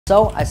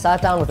So I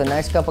sat down with a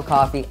nice cup of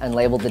coffee and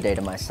labeled the data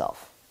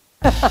myself.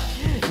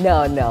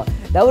 No,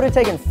 that would have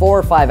taken 4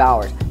 or 5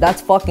 hours.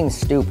 That's fucking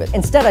stupid.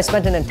 Instead, I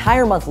spent an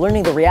entire month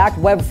learning the React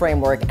web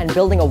framework and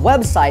building a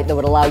website that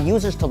would allow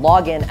users to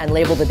log in and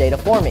label the data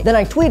for me. Then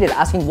I tweeted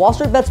asking Wall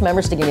Street Bets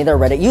members to give me their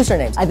Reddit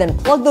usernames. I then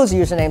plugged those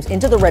usernames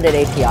into the Reddit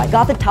API,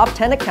 got the top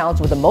 10 accounts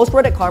with the most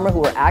Reddit karma who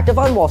were active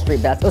on Wall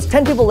Street Bets. Those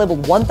 10 people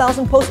labeled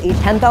 1,000 posts each,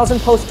 10,000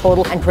 posts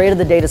total, and created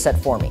the data set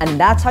for me. And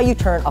that's how you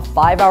turn a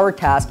 5-hour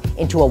task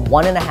into a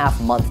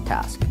 1.5-month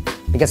task.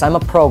 Because I'm a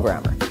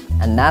programmer.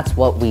 And that's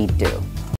what we do.